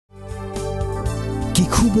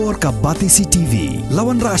Khubor ka Batisi TV,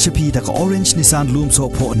 lawan Rashapi da ka Orange Nissan Loom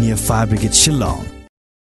so po near Fire Brigade Shillong.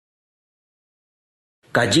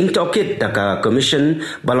 Ka JINGTOHKIT da ka Commission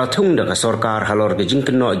balatung da ka Sorkar HALOR ka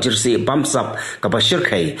JINGKYNOH jersey BAMSAP ka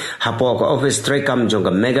Pasirkai hapo ka Office Trekam jong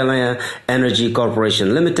ka Meghalaya Energy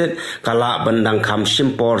Corporation Limited kala bandang kam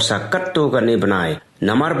shimpor sa katto ka ni benai.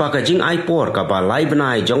 Namar ba ka jing aipor ka ba lai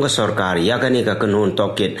benai jong ka Sorkar ya ka ni ka kenun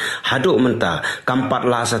tokit haduk menta kampat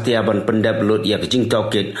la satiaban pendap lut ya ka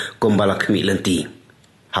JINGTOHKIT kumbala kemi lenti.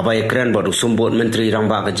 Habai keren badu sumbut menteri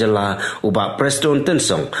rangba ke jela uba Preston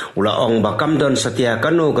Tensong ula ong ba kamdon satia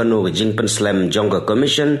kano ke jing penslam jong ke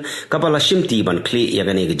commission kapala shimti ban kli ya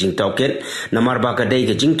gani ke JINGTOHKIT namar ba ka dai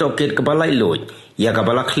ke JINGTOHKIT ke balai loj ya ka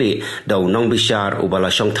bala kli dau nong bishar ubala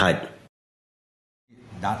shongthai.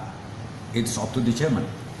 That it's up to the chairman,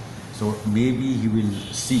 so maybe he will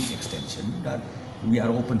seek extension. That we are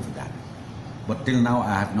open for that, but till now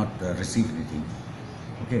I have not received anything.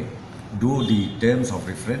 Okay. Do the terms of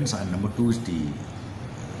reference, and number two is the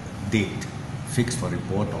date fixed for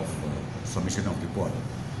report of submission of report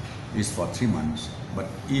is for 3 months.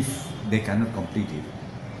 But if they cannot complete it,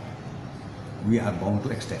 we are bound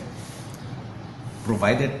to extend,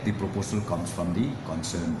 provided the proposal comes from the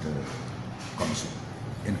concerned commission,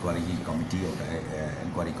 inquiry committee or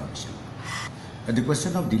inquiry commission. The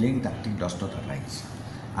question of delaying tactic does not arise,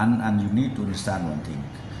 and you need to understand one thing.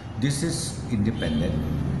 This is independent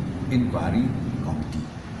inquiry committee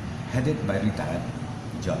headed by retired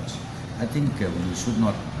judge. I think we should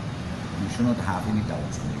not have any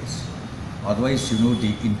doubts on this. Otherwise,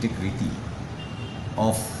 the integrity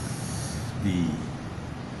of the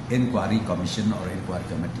inquiry commission or inquiry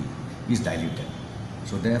committee is diluted.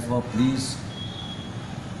 So therefore, please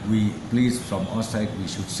from our side we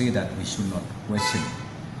should say that we should not question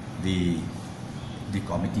the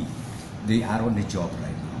committee. They are on the job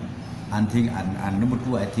right now. And number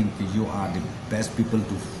two, I think you are the best people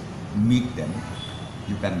to meet them.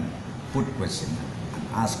 You can put questions and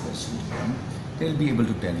ask questions to them. They'll be able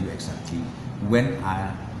to tell you exactly when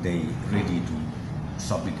are they ready to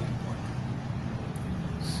submit the report.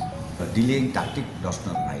 The delaying tactic does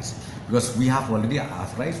not rise because we have already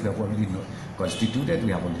authorized, we have already constituted,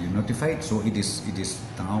 we have already notified. So it is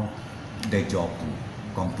now their job to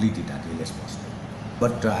complete it as early as possible.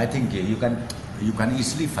 But I think you can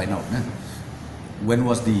easily find out when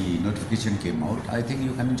was the notification came out. I think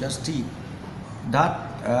you can just see that.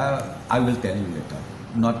 I will tell you later,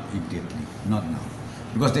 not immediately, not now,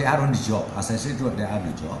 because they are on the job. As I said, they are on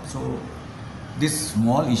the job. So this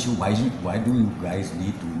small issue, why do you guys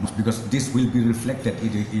need to know? Because this will be reflected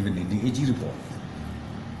even in the AG report.